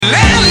It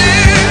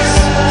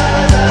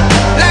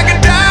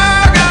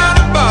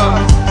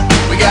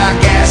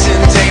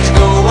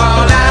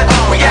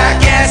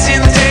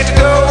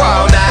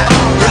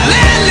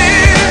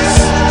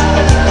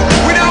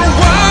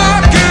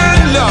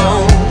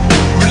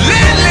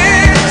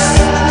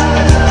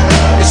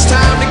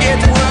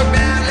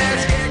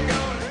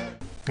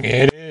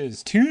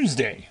is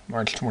Tuesday,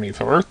 March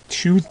 24th,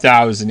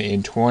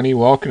 2020.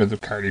 Welcome to the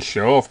Carty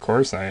Show. Of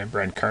course, I am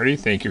Brent Carty.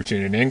 Thank you for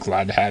tuning in.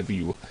 Glad to have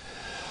you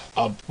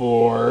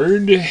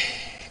aboard.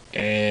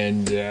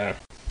 And I'm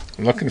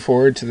looking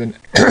forward to the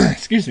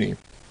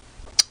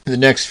the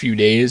next few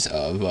days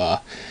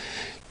of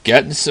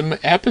getting some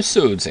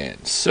episodes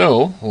in.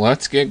 So,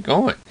 let's get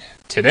going.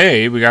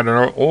 Today, we got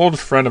an old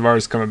friend of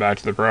ours coming back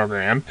to the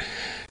program,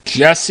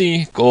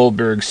 Jesse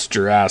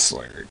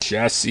Goldberg-Strassler.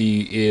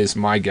 Jesse is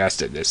my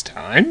guest at this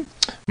time.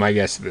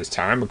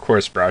 Of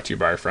course, brought to you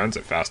by our friends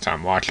at Fast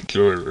Time Watch and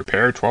Jewelry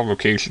Repair. 12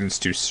 locations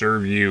to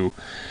serve you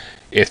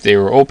if they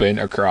were open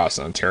across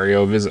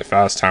Ontario. Visit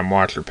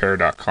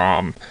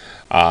fasttimewatchrepair.com.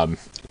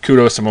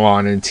 Kudos to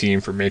Milan and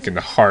team for making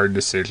the hard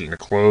decision to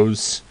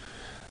close.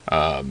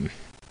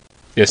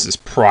 This is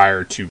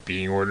prior to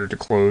being ordered to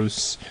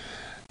close.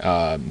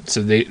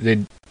 So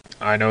they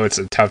I know it's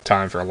a tough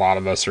time for a lot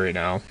of us right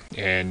now,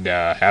 and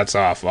hats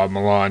off.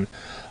 Milan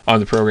on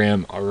the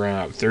program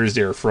around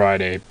Thursday or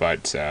Friday,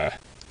 but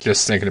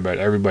just thinking about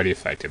everybody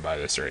affected by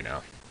this right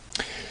now.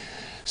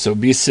 So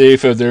be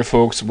safe out there,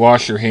 folks.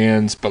 Wash your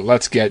hands, but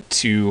let's get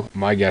to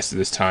my guest at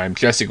this time,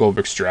 Jesse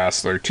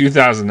Goldberg-Strassler,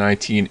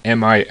 2019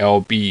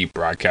 MILB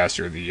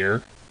Broadcaster of the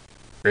Year.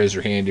 Raise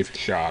your hand if you're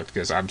shocked,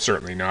 because I'm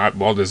certainly not.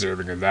 Well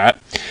deserving of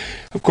that.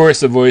 Of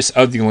course, the voice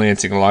of the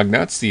Lansing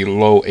Lugnuts, the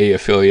low A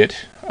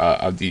affiliate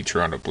of the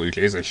Toronto Blue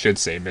Jays, I should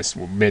say,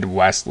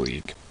 Midwest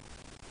League.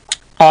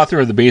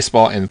 Author of the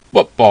Baseball and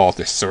Football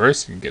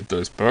Thesaurus. You can get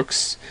those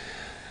books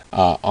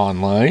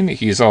online.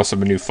 He's also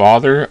a new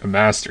father, a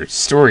master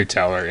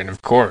storyteller, and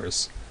of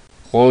course,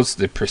 holds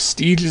the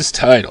prestigious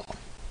title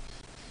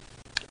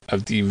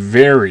of the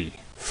very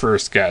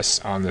first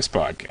guest on this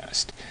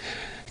podcast.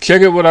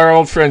 Check out what our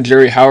old friend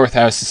Jerry Howarth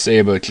has to say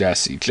about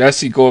Jesse.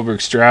 Jesse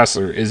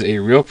Goldberg-Strassler is a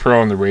real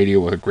pro on the radio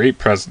with a great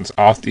presence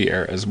off the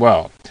air as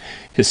well.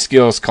 His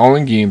skills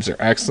calling games are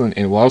excellent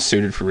and well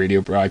suited for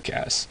radio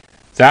broadcasts.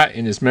 That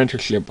and his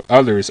mentorship with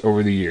others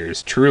over the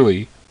years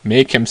truly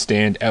make him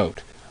stand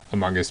out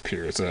among his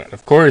peers. That,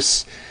 of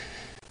course,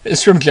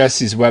 is from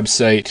Jesse's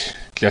website,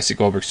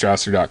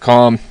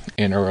 jessegoldbergstrassler.com,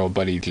 and our old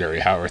buddy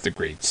Jerry Howarth, the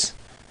great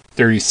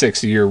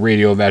 36-year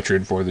radio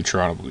veteran for the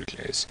Toronto Blue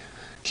Jays.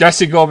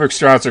 Jesse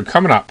Goldberg-Strassler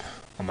coming up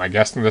on my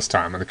guest this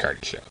time on the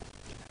Carty Show.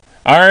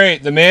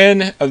 Alright, the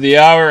man of the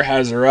hour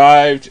has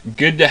arrived.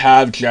 Good to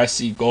have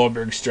Jesse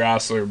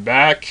Goldberg-Strassler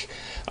back.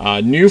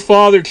 New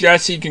father,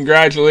 Jesse,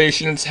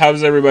 congratulations.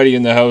 How's everybody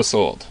in the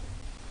household?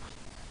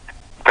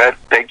 Brett,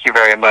 thank you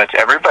very much.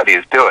 Everybody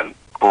is doing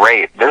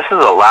great. This is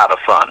a lot of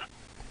fun.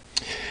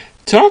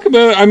 Talk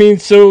about,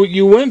 so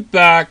you went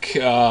back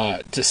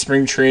to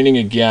spring training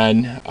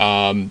again.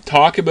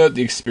 Talk about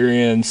the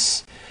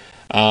experience,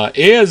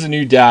 A, as a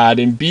new dad,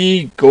 and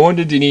B, going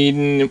to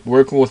Dunedin,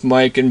 working with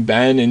Mike and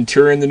Ben, and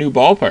touring the new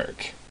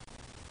ballpark.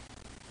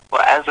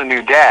 Well, as a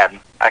new dad,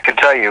 I can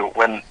tell you,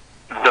 when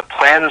the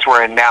plans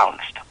were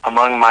announced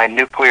among my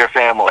nuclear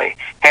family,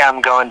 hey,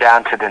 I'm going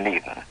down to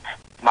Dunedin,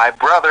 my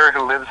brother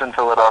who lives in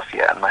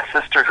Philadelphia and my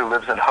sister who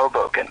lives in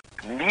Hoboken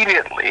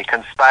immediately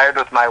conspired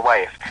with my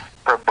wife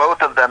for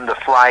both of them to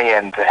fly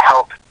in to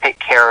help take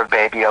care of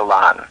baby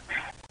Elan.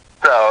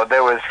 So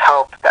there was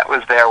help that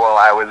was there while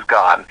I was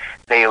gone.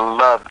 They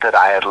loved that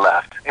I had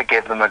left. It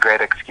gave them a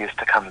great excuse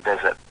to come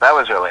visit. That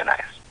was really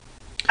nice.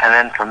 And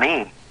then for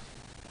me,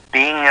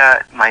 being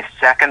my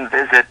second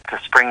visit to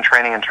spring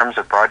training in terms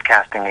of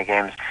broadcasting the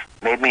games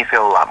made me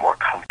feel a lot more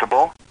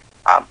comfortable,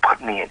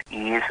 put me at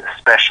ease,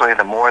 especially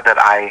the more that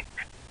I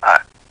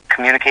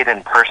communicate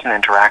in person,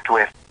 interact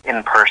with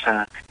in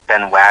person,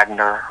 Ben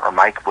Wagner or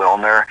Mike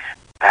Wilner.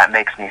 That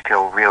makes me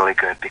feel really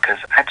good because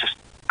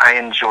I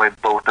enjoy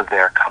both of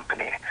their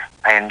company.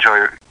 I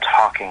enjoy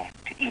talking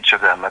to each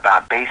of them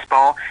about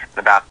baseball and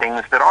about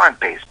things that aren't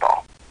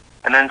baseball.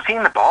 And then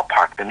seeing the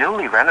ballpark, the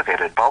newly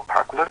renovated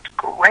ballpark, looked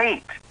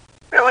great.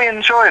 Really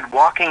enjoyed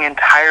walking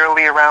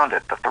entirely around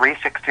it, the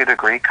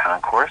 360-degree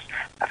concourse.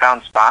 I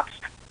found spots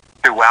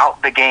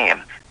throughout the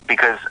game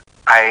because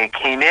I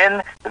came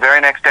in, the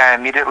very next day I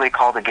immediately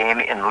called a game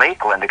in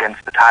Lakeland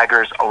against the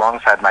Tigers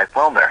alongside Mike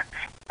Wilner.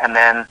 And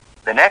then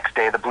the next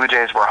day the Blue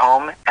Jays were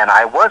home and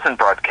I wasn't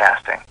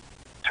broadcasting.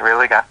 So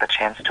really got the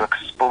chance to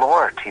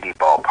explore TD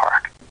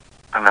Ballpark.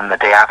 And then the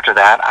day after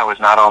that, I was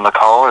not on the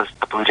call as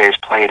the Blue Jays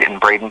played in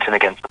Bradenton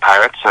against the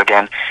Pirates. So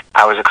again,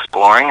 I was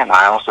exploring, and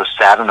I also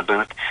sat in the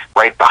booth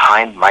right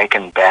behind Mike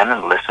and Ben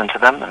and listened to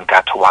them and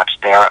got to watch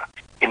their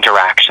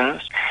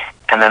interactions.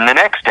 And then the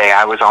next day,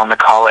 I was on the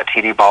call at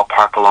TD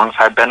Ballpark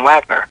alongside Ben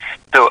Wagner.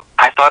 So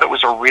I thought it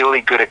was a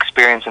really good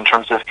experience in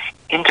terms of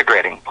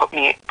integrating,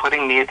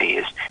 putting me at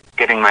ease,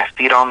 getting my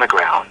feet on the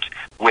ground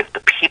with the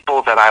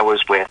people that I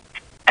was with,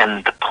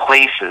 and the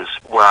places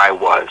where I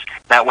was.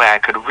 That way I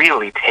could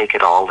really take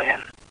it all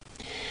in.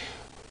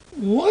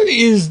 What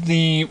is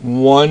the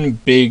one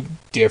big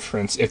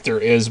difference, if there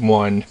is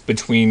one,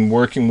 between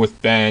working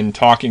with Ben,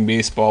 talking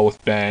baseball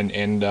with Ben,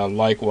 and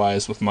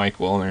likewise with Mike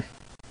Wilner?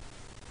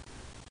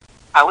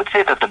 I would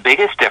say that the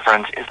biggest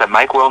difference is that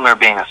Mike Wilner,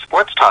 being a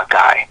sports talk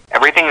guy,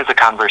 everything is a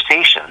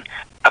conversation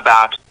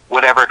about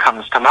whatever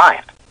comes to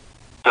mind.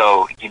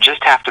 So you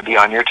just have to be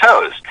on your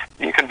toes.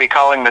 You can be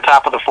calling the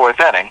top of the fourth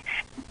inning,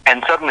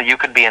 and suddenly you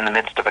could be in the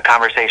midst of a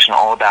conversation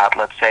all about,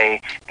 let's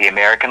say, the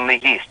American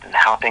League East and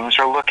how things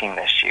are looking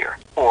this year.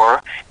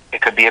 Or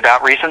it could be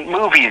about recent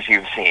movies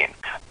you've seen.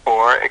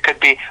 Or it could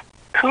be,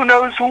 who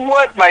knows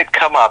what might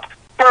come up,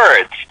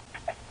 birds.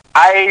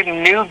 I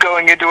knew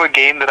going into a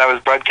game that I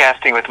was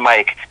broadcasting with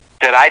Mike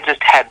that I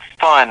just had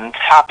fun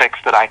topics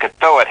that I could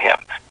throw at him,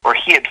 or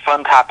he had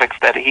fun topics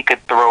that he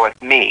could throw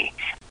at me.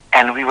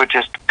 And we would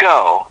just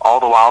go all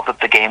the while that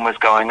the game was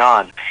going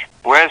on.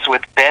 Whereas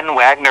with Ben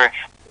Wagner,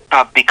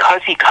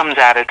 because he comes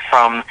at it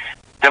from,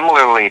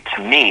 similarly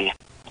to me,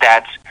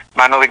 that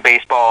minor league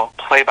baseball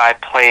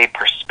play-by-play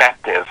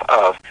perspective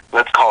of,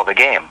 let's call the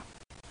game,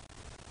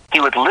 he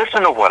would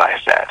listen to what I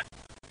said,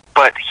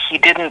 but he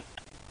didn't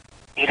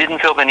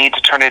feel the need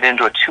to turn it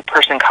into a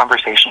two-person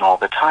conversation all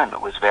the time.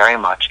 It was very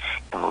much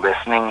him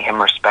listening, him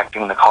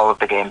respecting the call of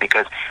the game,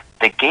 because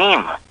the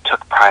game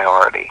took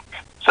priority.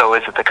 So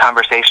is it the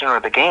conversation or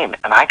the game?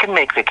 And I can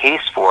make the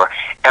case for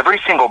every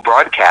single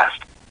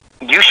broadcast,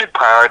 you should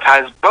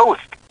prioritize both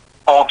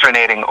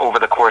alternating over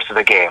the course of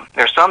the game.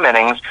 There's some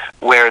innings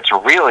where it's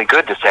really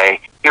good to say,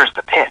 here's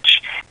the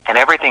pitch. And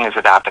everything is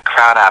about the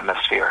crowd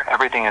atmosphere.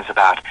 Everything is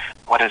about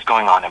what is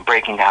going on and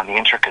breaking down the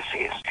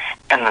intricacies.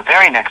 And the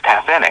very next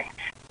half inning,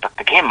 but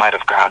the game might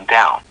have ground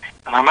down,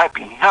 and there might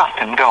be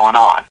nothing going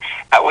on,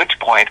 at which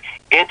point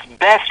it's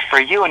best for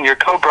you and your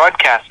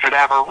co-broadcaster to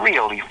have a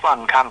really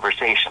fun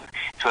conversation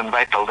to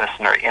invite the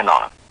listener in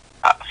on.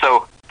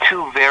 So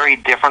two very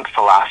different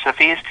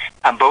philosophies,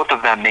 and both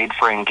of them made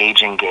for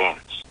engaging games.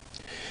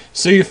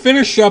 So you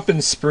finish up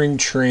in spring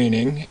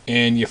training,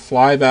 and you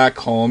fly back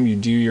home. You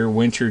do your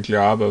winter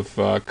job of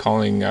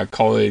calling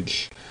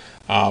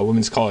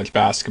women's college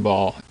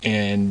basketball,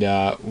 and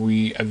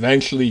we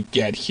eventually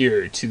get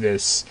here to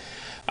this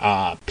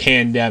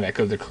pandemic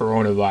of the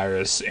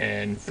coronavirus.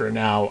 And for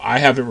now, I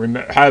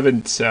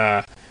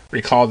haven't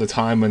recalled the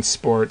time when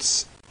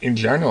sports in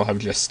general have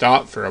just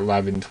stopped for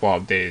 11,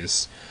 12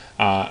 days.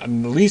 At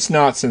least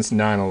not since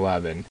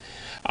 9/11.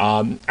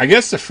 I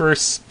guess the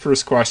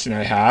first question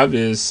I have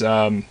is,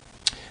 how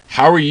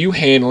are you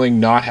handling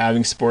not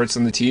having sports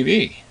on the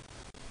TV?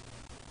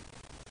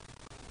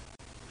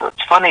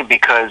 It's funny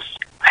because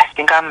I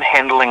think I'm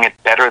handling it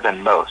better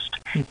than most.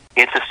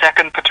 It's a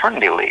second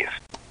paternity leave.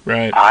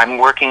 Right. I'm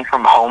working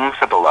from home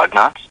for the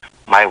Lugnuts.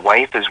 My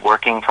wife is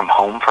working from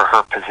home for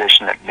her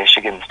position at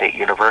Michigan State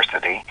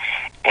University.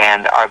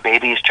 And our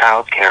baby's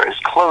childcare is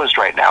closed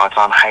right now. It's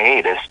on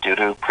hiatus due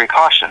to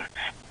precaution.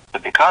 So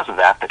because of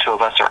that, the two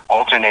of us are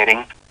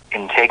alternating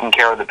in taking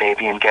care of the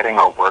baby and getting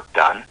our work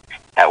done.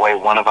 That way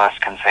one of us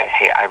can say,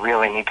 hey, I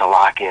really need to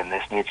lock in.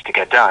 This needs to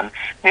get done.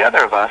 The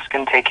other of us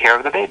can take care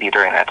of the baby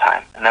during that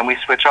time. And then we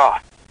switch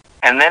off.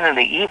 And then in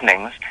the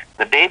evenings,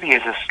 the baby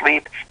is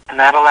asleep, and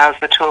that allows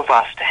the two of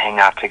us to hang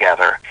out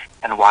together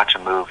and watch a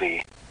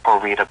movie or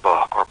read a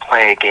book or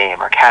play a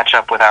game or catch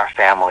up with our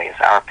families,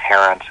 our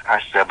parents, our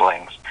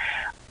siblings.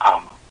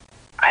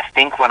 I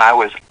think when I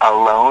was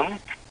alone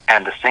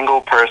and a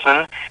single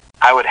person,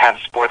 I would have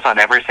sports on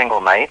every single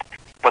night.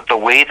 But the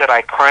way that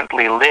I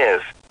currently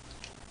live,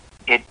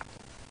 it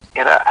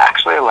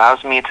actually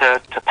allows me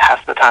to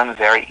pass the time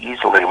very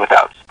easily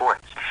without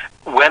sports.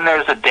 When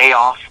there's a day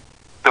off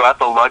throughout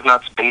the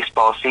Lugnuts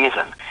baseball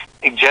season,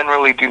 I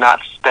generally do not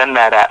spend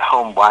that at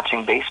home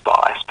watching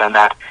baseball. I spend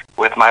that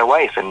with my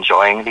wife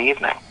enjoying the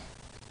evening.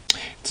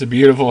 It's a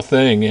beautiful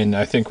thing, and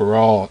I think we're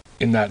all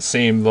in that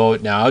same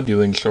boat now,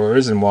 doing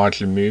chores and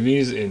watching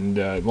movies and,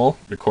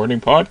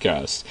 recording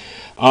podcasts.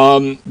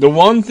 The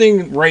one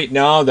thing right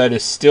now that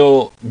is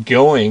still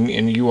going,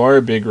 and you are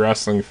a big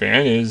wrestling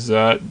fan, is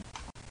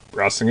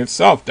wrestling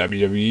itself.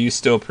 WWE is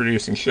still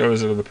producing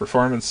shows out of the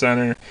Performance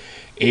Center.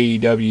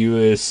 AEW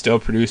is still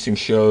producing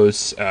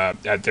shows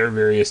at their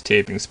various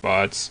taping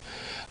spots.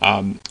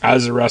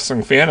 As a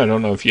wrestling fan, I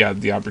don't know if you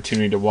had the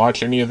opportunity to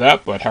watch any of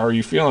that, but how are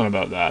you feeling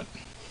about that?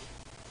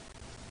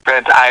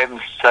 Brent,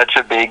 I'm such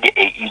a big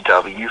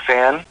AEW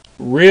fan.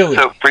 Really?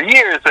 So for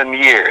years and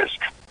years,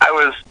 I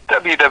was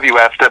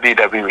WWF,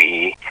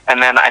 WWE, and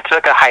then I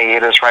took a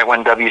hiatus right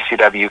when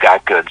WCW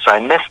got good, so I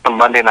missed the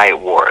Monday Night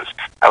Wars.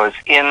 I was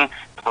in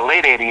the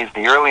late 80s,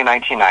 the early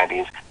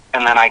 1990s,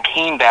 and then I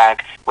came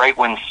back right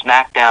when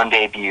SmackDown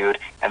debuted,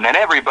 and then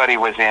everybody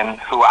was in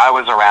who I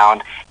was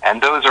around,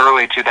 and those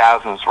early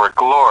 2000s were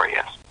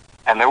glorious.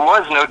 And there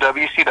was no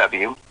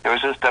WCW, there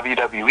was just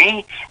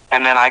WWE,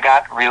 and then I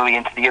got really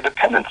into the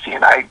independent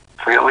scene. I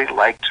really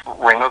liked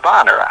Ring of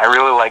Honor. I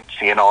really liked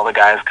seeing all the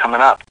guys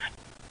coming up.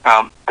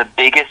 The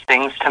biggest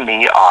things to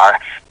me are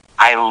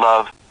I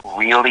love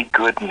really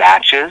good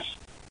matches,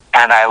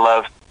 and I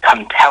love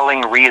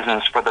compelling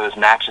reasons for those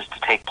matches to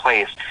take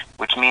place,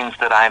 which means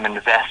that I'm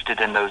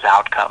invested in those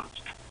outcomes.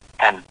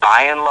 And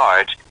by and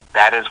large,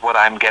 that is what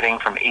I'm getting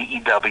from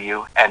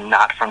AEW and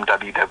not from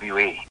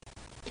WWE.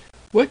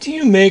 What do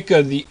you make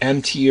of the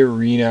empty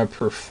arena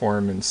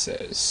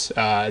performances?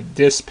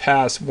 This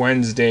past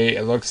Wednesday,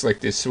 it looks like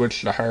they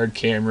switched the hard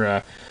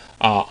camera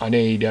on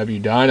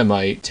AEW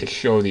Dynamite to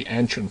show the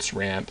entrance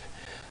ramp.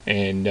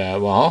 And,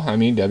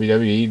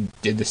 WWE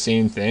did the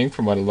same thing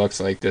from what it looks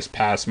like this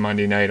past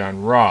Monday night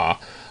on Raw.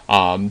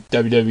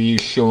 WWE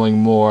showing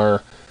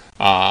more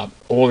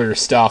older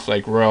stuff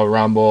like Royal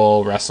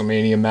Rumble,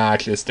 WrestleMania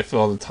matches to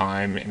fill the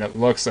time, and it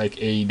looks like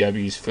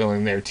AEW's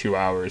filling their 2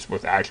 hours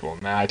with actual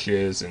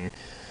matches and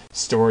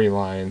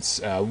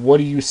storylines. What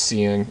are you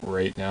seeing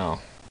right now?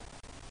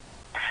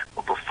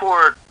 Well,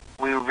 before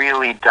we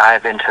really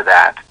dive into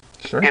that,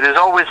 Sure. It has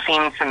always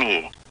seemed to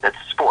me that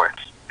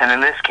sports, and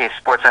in this case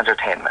sports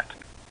entertainment,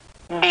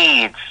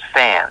 needs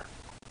fans.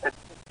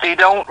 They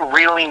don't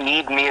really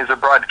need me as a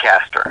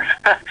broadcaster,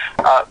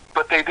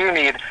 but they do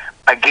need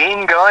a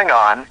game going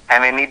on,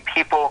 and they need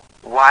people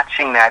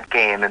watching that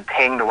game and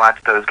paying to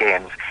watch those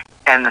games.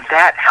 And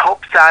that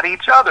helps out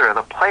each other.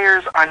 The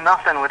players are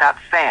nothing without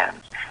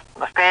fans.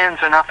 The fans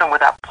are nothing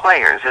without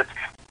players. It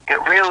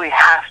really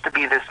has to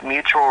be this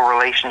mutual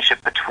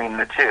relationship between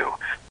the two.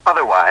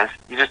 Otherwise,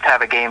 you just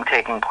have a game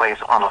taking place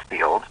on a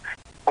field,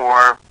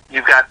 or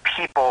you've got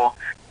people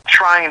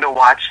trying to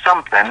watch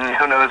something,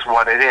 who knows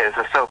what it is,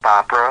 a soap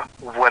opera,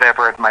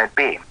 whatever it might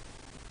be.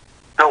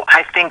 So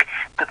I think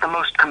that the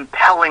most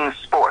compelling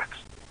sports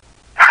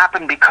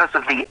happen because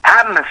of the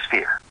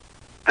atmosphere.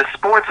 The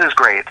sports is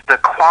great, the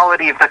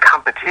quality of the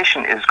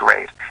competition is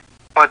great,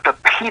 but the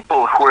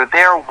people who are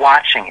there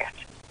watching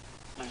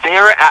it,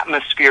 their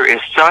atmosphere is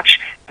such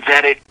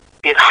that it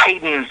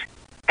heightens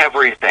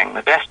everything.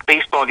 The best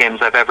baseball games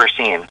I've ever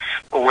seen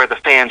are where the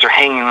fans are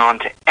hanging on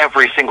to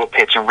every single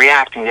pitch and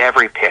reacting to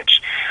every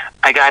pitch.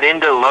 I got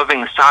into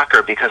loving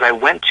soccer because I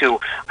went to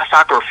a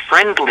soccer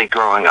friendly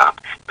growing up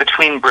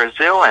between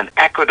Brazil and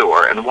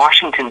Ecuador and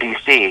Washington,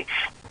 D.C.,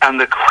 and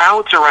the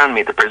crowds around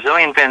me, the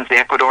Brazilian fans, the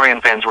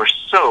Ecuadorian fans, were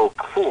so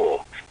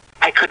cool.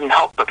 I couldn't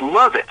help but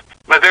love it.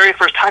 My very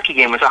first hockey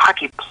game was a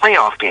hockey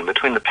playoff game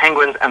between the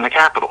Penguins and the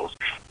Capitals.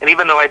 And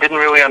even though I didn't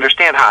really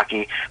understand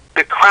hockey,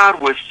 the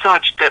crowd was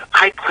such that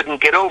I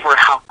couldn't get over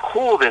how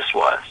cool this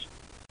was.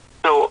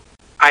 So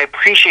I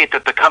appreciate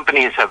that the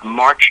companies have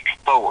marched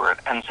forward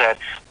and said,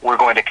 we're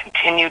going to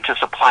continue to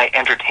supply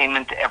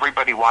entertainment to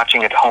everybody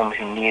watching at home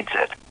who needs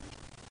it.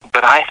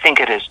 But I think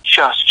it has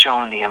just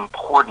shown the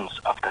importance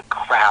of the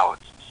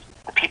crowds.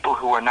 The people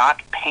who are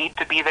not paid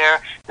to be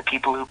there, the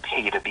people who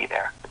pay to be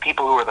there, the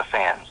people who are the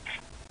fans.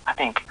 I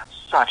think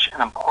such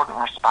an important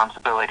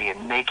responsibility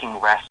in making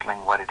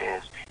wrestling what it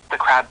is. The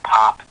crowd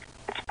pop.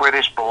 It's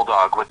British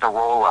Bulldog with the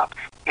roll-up.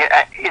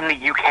 In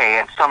the UK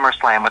at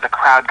SummerSlam with the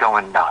crowd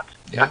going nuts.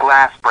 Yeah. The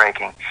glass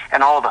breaking.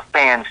 And all the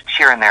fans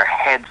cheering their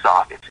heads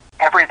off. It's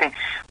everything.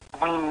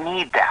 We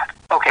need that.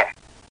 Okay.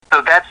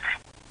 So that's...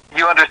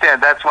 You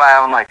understand, that's why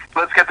I'm like,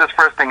 let's get this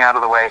first thing out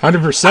of the way.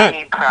 100%. I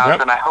need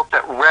crowds, and I hope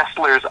that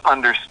wrestlers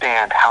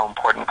understand how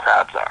important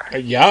crowds are.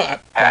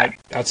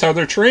 That's how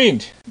they're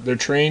trained. They're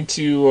trained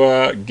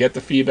to get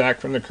the feedback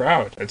from the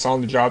crowd. It's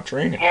on-the-job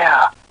training.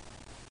 Yeah.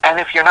 And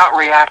if you're not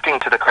reacting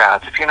to the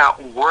crowds, if you're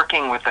not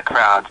working with the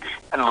crowds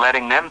and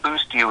letting them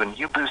boost you and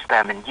you boost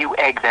them and you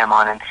egg them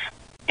on, and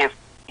if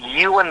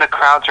you and the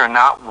crowds are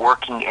not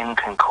working in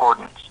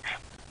concordance,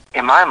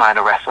 in my mind,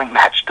 a wrestling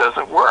match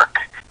doesn't work.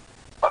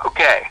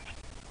 Okay,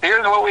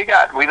 here's what we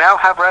got. We now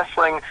have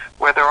wrestling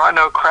where there are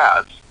no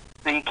crowds,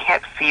 so you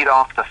can't feed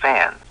off the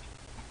fans.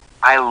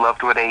 I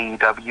loved what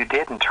AEW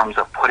did in terms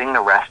of putting the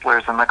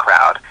wrestlers in the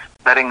crowd,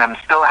 letting them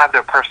still have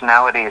their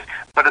personalities,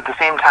 but at the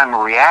same time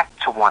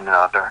react to one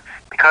another.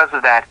 Because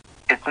of that,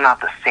 it's not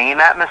the same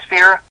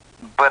atmosphere,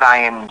 but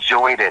I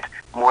enjoyed it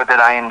more than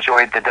I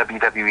enjoyed the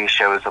WWE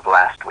shows of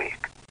last week.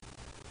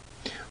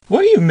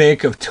 What do you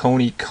make of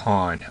Tony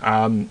Khan?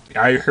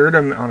 I heard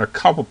him on a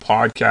couple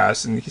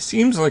podcasts, and he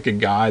seems like a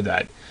guy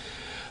that,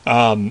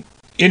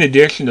 in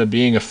addition to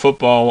being a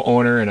football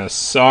owner and a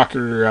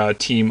soccer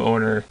team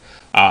owner,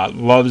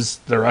 loves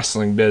the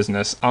wrestling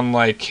business.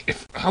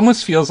 It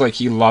almost feels like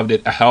he loved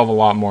it a hell of a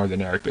lot more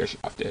than Eric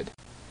Bischoff did.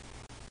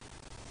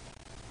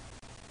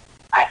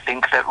 I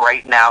think that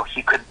right now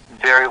he could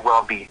very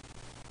well be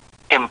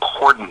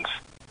important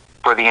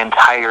for the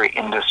entire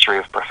industry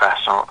of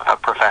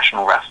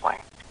professional wrestling.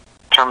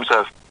 In terms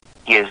of,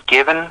 he has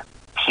given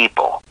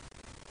people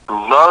who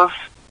love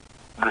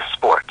the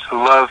sport, who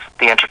love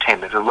the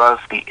entertainment, who love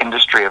the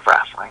industry of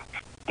wrestling,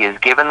 he has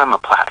given them a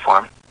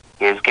platform,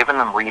 he has given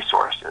them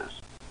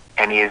resources,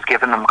 and he has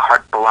given them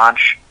carte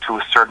blanche to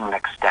a certain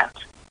extent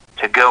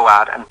to go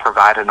out and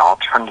provide an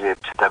alternative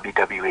to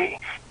WWE.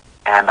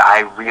 And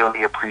I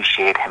really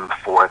appreciate him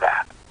for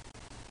that.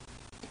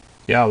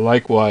 Yeah,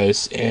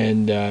 likewise.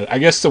 And I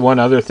guess the one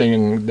other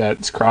thing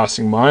that's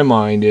crossing my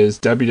mind is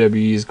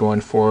WWE is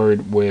going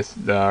forward with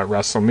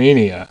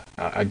WrestleMania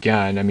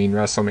again. I mean,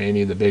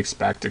 WrestleMania, the big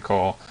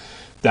spectacle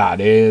that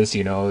is.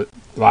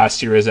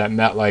 Last year was at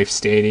MetLife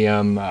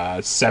Stadium,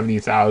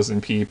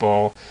 70,000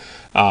 people.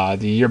 The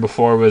year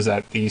before was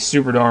at the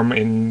Superdome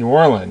in New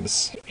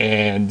Orleans.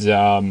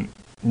 And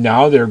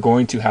now they're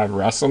going to have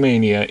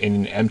WrestleMania in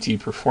an empty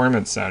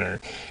performance center.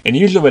 And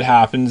usually what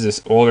happens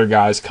is older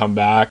guys come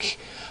back,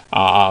 for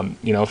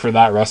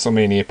that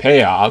WrestleMania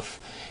payoff.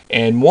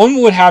 And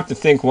one would have to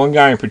think one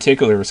guy in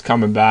particular is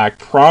coming back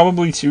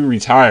probably to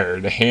retire,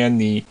 to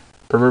hand the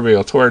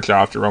proverbial torch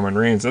off to Roman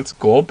Reigns. That's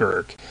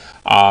Goldberg.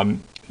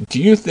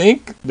 Do you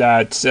think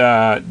that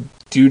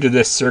due to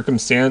this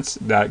circumstance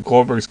that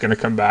Goldberg's going to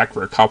come back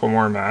for a couple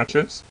more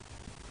matches?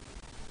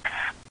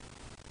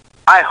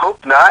 I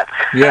hope not.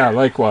 Yeah,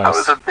 likewise. I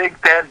was a big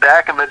fan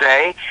back in the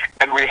day,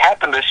 and we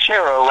happen to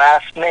share a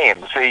last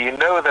name, so you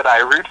know that I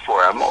root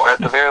for him, or at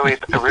the very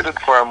least, I rooted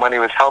for him when he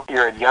was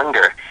healthier and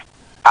younger.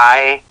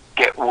 I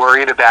get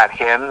worried about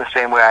him the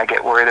same way I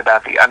get worried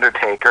about The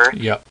Undertaker,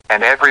 yep,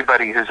 and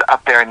everybody who's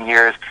up there in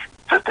years,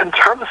 just in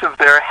terms of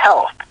their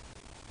health.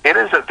 It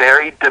is a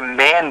very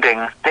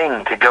demanding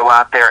thing to go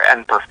out there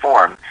and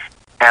perform.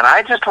 And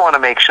I just want to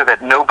make sure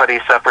that nobody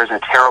suffers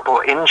a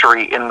terrible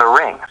injury in the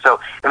ring.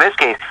 So in this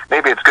case,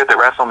 maybe it's good that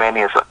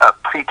WrestleMania is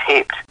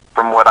pre-taped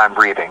from what I'm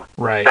reading.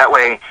 Right. That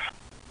way,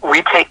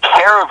 we take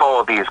care of all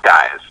of these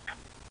guys.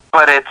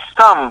 But at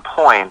some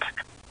point,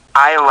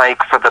 I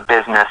like for the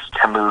business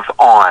to move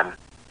on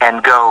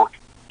and go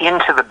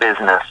into the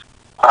business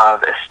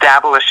of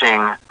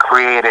establishing,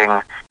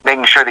 creating,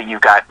 making sure that you've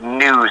got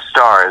new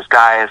stars,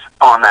 guys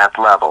on that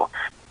level.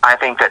 I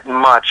think that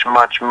much,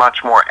 much,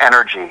 much more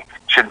energy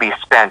should be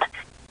spent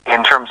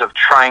in terms of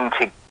trying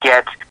to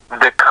get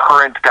the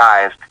current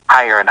guys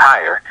higher and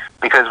higher.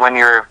 Because when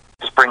you're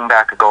just bringing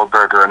back a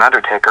Goldberg or an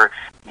Undertaker,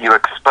 you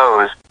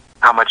expose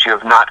how much you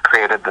have not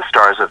created the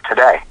stars of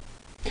today.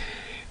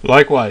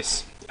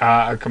 Likewise.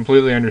 I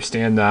completely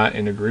understand that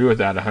and agree with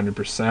that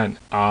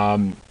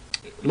 100%.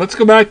 Let's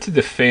go back to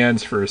the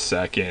fans for a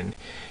second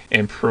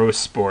and pro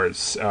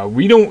sports.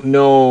 We don't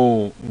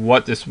know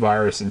what this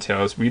virus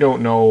entails. We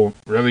don't know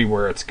really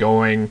where it's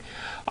going.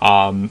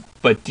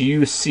 But do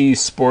you see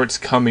sports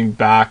coming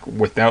back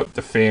without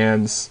the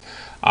fans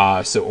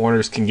so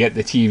owners can get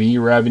the TV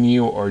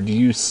revenue, or do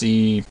you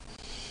see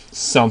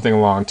something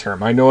long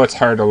term? I know it's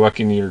hard to look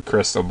into your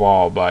crystal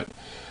ball, but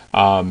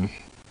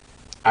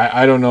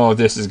I don't know if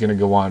this is going to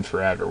go on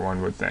forever,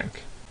 one would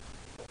think.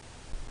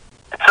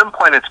 At some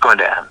point it's going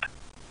to end.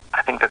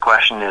 I think the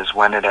question is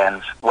when it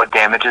ends, what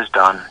damage is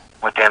done,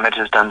 what damage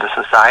is done to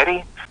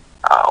society,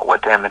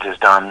 what damage is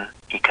done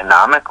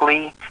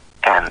economically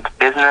and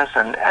business,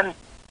 and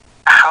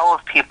how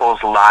have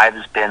people's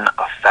lives been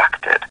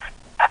affected,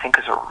 I think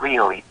is a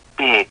really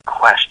big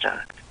question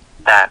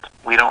that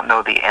we don't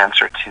know the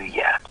answer to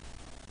yet.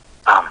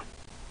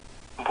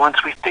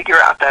 Once we figure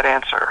out that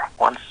answer,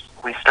 once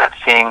we start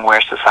seeing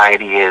where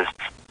society is,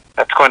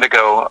 that's going to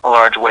go a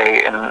large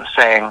way in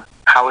saying,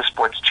 how has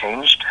sports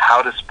changed?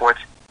 How does sports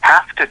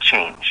have to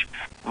change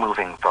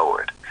moving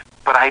forward?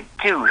 But I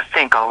do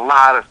think a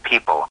lot of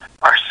people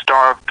are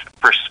starved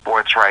for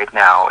sports right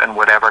now in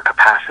whatever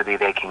capacity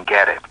they can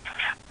get it.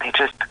 They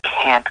just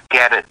can't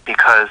get it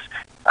because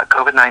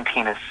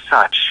COVID-19 is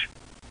such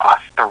a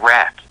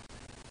threat.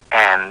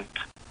 And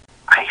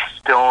I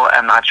still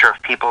am not sure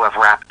if people have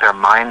wrapped their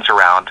minds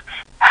around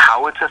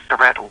how it's a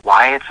threat,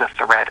 why it's a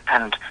threat,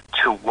 and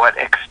to what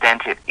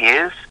extent it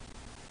is.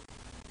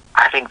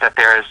 I think that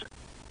there's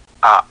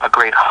a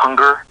great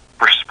hunger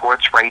for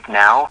sports right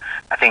now.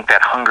 I think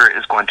that hunger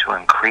is going to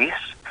increase,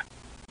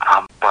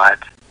 but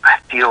I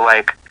feel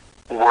like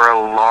we're a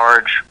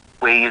large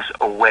ways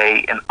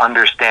away in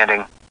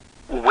understanding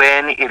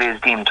when it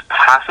is deemed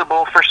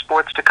possible for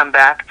sports to come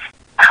back,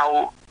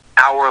 how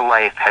our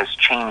life has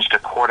changed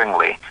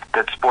accordingly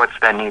that sports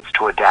then needs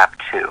to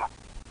adapt to.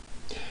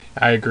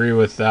 I agree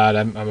with that.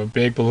 I'm a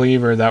big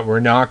believer that we're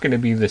not going to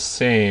be the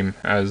same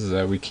as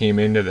we came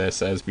into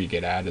this as we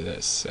get out of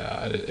this.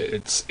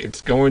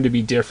 It's going to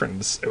be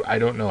different. I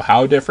don't know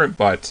how different,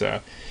 but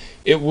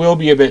it will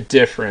be a bit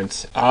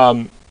different.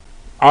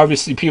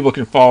 Obviously, people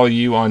can follow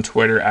you on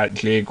Twitter at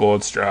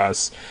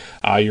 @JGoldstrass.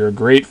 You're a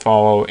great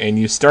follow, and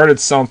you started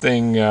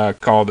something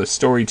called a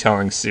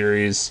storytelling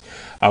series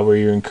where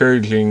you're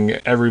encouraging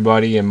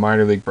everybody and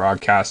minor league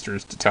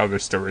broadcasters to tell their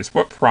stories.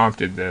 What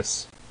prompted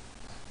this?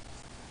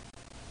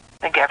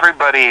 I think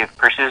everybody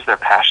pursues their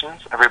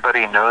passions.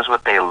 Everybody knows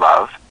what they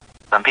love.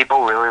 Some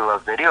people really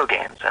love video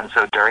games. And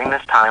so during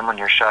this time when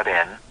you're shut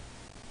in,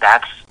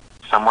 that's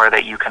somewhere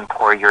that you can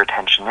pour your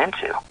attention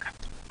into.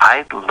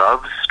 I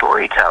love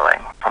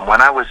storytelling. From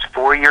when I was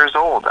 4 years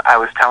old, I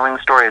was telling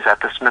stories at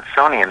the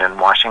Smithsonian in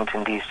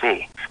Washington,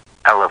 D.C.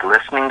 I love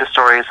listening to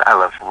stories. I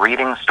love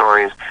reading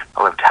stories.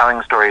 I love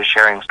telling stories,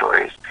 sharing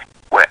stories.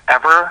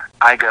 Wherever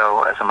I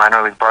go as a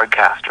minor league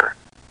broadcaster,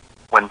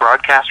 when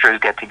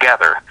broadcasters get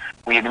together,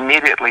 we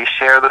immediately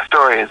share the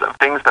stories of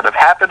things that have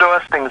happened to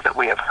us, things that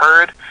we have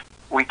heard.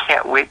 We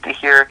can't wait to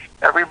hear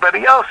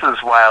everybody else's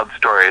wild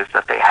stories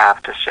that they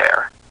have to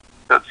share.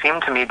 So it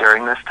seemed to me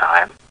during this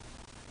time,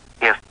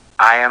 if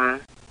I am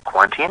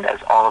quarantine, as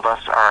all of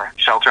us are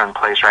shelter in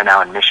place right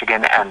now in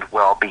Michigan and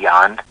well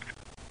beyond,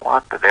 well,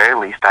 at the very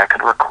least, I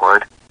could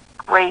record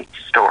great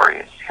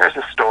stories. Here's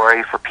a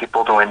story for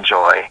people to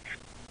enjoy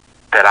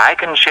that I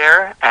can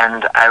share,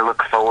 and I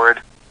look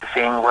forward to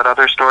seeing what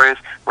other stories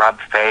Rob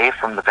Fay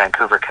from the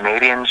Vancouver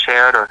Canadians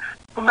shared, or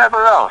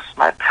whomever else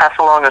might pass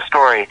along a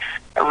story.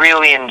 I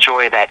really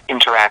enjoy that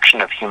interaction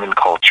of human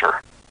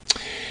culture.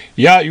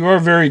 Yeah, you are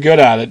very good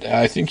at it.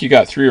 I think you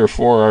got 3 or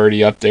 4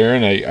 already up there,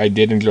 and I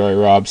did enjoy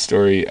Rob's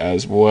story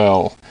as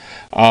well.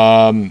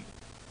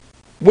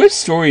 With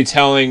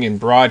storytelling and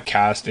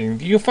broadcasting,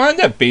 do you find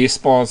that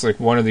baseball is like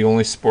one of the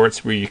only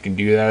sports where you can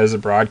do that as a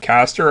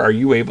broadcaster? Are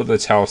you able to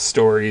tell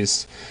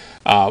stories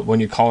when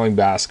you're calling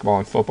basketball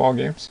and football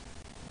games?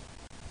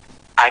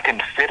 I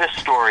can fit a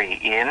story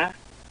in,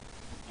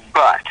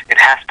 but it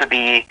has to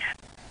be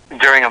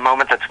during a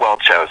moment that's well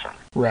chosen.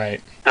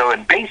 Right. So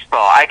in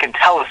baseball, I can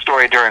tell a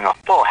story during a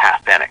full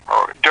half inning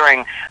or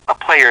during a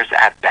player's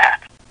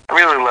at-bat. I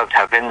really loved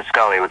how Vin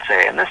Scully would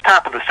say, in this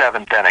top of the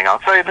 7th inning, I'll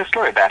tell you the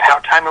story about how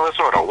Tommy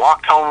Lasorda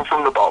walked home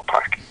from the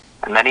ballpark.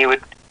 And then he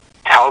would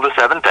tell the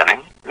 7th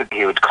inning.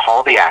 He would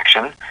call the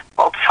action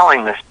while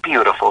telling this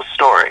beautiful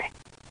story.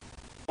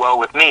 Well,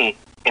 with me,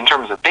 in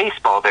terms of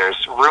baseball,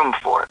 there's room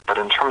for it. But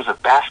in terms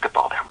of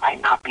basketball, there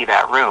might not be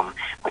that room,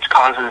 which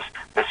causes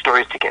the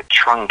stories to get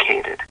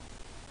truncated.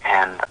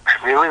 And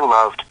I really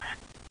loved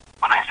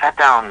when I sat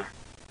down,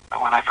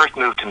 when I first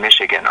moved to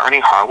Michigan, Ernie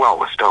Harwell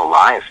was still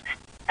alive,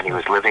 and he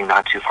was living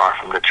not too far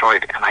from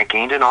Detroit, and I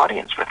gained an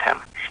audience with him.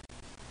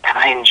 And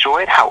I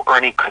enjoyed how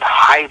Ernie could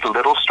hide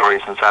little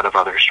stories inside of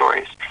other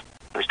stories.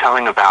 He was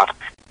telling about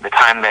the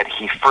time that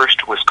he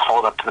first was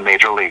called up to the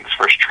major leagues,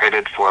 first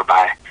traded for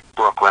by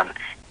Brooklyn,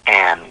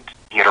 and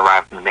he had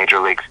arrived in the major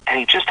leagues, and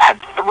he just had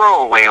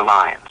throwaway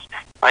lines.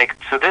 Like,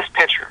 so this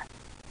pitcher,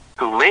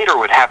 who later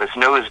would have his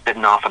nose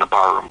bitten off in a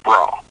barroom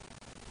brawl,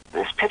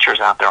 this pitcher's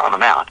out there on the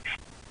mound.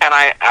 And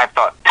I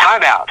thought,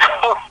 time out.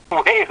 Oh,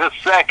 wait a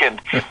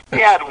second.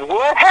 Yeah,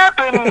 what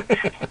happened?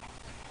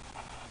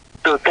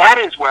 So that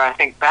is where I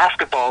think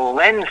basketball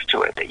lends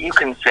to it, that you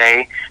can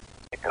say,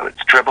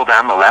 it's dribbled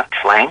down the left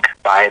flank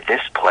by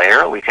this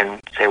player. We can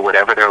say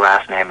whatever their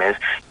last name is.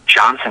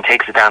 Johnson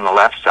takes it down the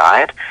left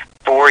side.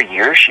 4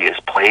 years she has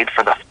played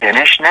for the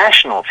Finnish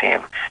national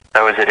team.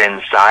 That was it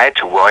inside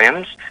to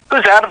Williams,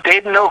 who's out of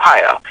Dayton,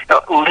 Ohio.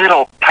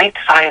 Little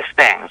bite-sized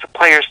things. A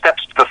player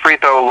steps to the free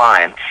throw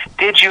line.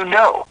 Did you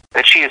know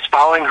that she is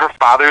following her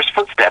father's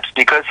footsteps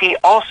because he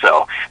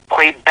also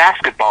played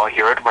basketball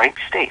here at Wright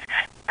State?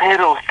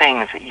 Little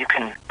things that you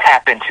can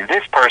tap into.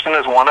 This person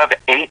is one of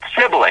 8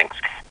 siblings.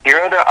 Here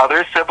are the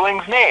other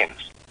siblings' names.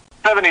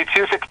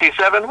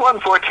 72-67,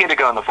 1:14 to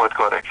go in the fourth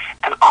quarter.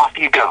 And off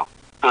you go.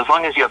 So as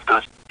long as you have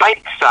those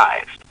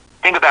bite-sized,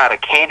 think about a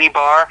candy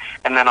bar,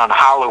 and then on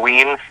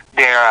Halloween,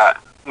 there are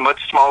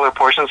much smaller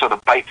portions, or the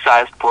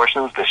bite-sized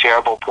portions, the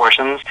shareable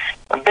portions.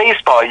 In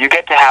baseball, you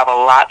get to have a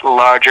lot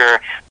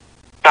larger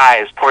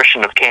size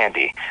portion of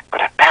candy.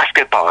 But at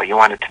basketball, you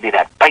want it to be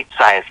that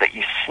bite-size that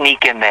you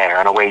sneak in there,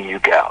 and away you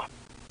go.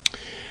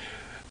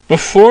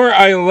 Before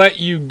I let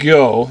you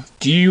go,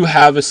 do you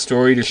have a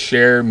story to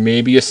share?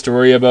 Maybe a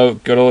story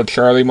about good old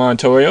Charlie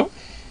Montoyo?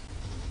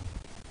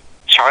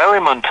 Charlie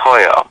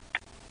Montoyo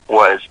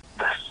was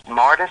the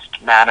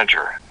smartest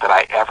manager that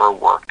I ever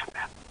worked with.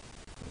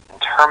 In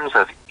terms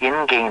of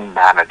in-game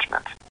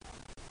management,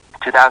 in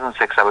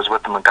 2006 I was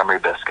with the Montgomery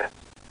Biscuits.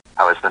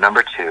 I was the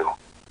number 2,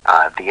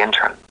 the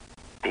intern,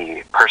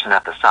 the person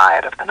at the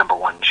side of the number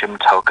 1, Jim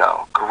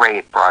Tocco,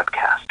 great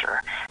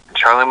broadcaster. And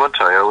Charlie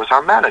Montoyo was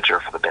our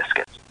manager for the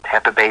Biscuits,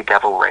 Tampa Bay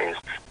Devil Rays,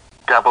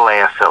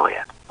 AA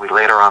affiliate. We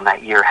later on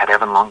that year had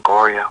Evan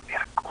Longoria. We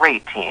had a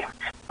great team.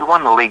 We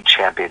won the league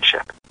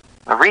championship.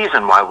 The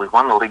reason why we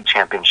won the league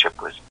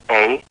championship was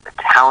A, the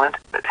talent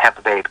that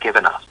Tampa Bay had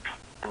given us,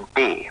 and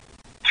B,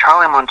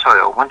 Charlie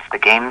Montoyo, once the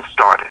game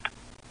started,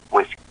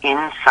 was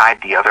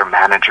inside the other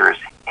manager's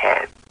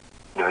head.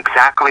 Knew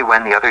exactly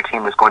when the other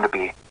team was going to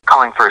be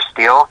calling for a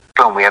steal.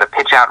 Boom, we had a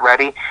pitch out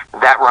ready.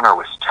 That runner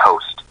was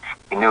toast.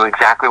 He knew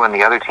exactly when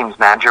the other team's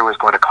manager was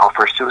going to call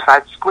for a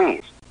suicide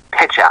squeeze.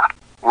 Pitch out,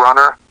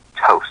 runner,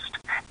 toast,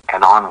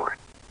 and onward.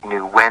 He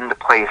knew when to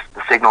place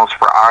the signals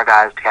for our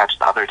guys to catch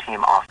the other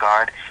team off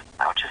guard.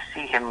 I would just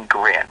see him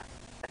grin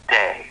a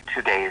day,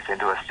 2 days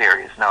into a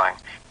series, knowing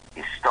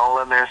he's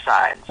stolen their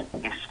signs,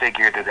 he's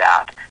figured it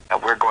out,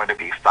 and we're going to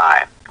be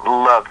fine.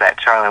 Love that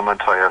Charlie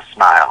Montoyo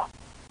smile.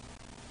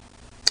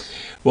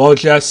 Well,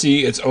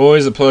 Jesse, it's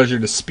always a pleasure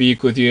to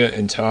speak with you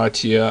and talk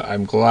to you.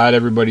 I'm glad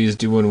everybody's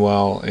doing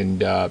well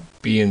and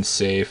being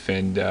safe.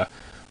 And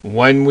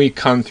when we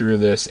come through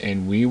this,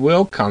 and we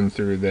will come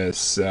through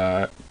this,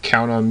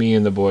 count on me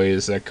and the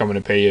boys coming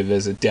to pay you a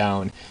visit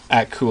down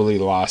at Cooley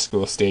Law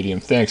School Stadium.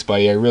 Thanks,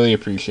 buddy. I really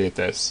appreciate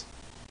this.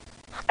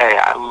 Hey,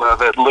 I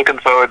love it. Looking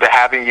forward to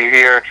having you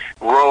here,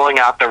 rolling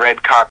out the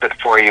red carpet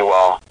for you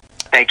all.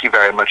 Thank you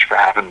very much for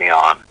having me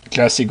on.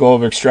 Jesse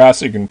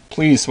Goldberg-Strassler. You can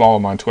please follow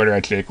him on Twitter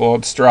at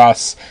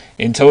JGoldStrass.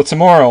 Until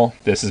tomorrow,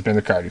 this has been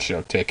The Carter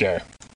Show. Take care.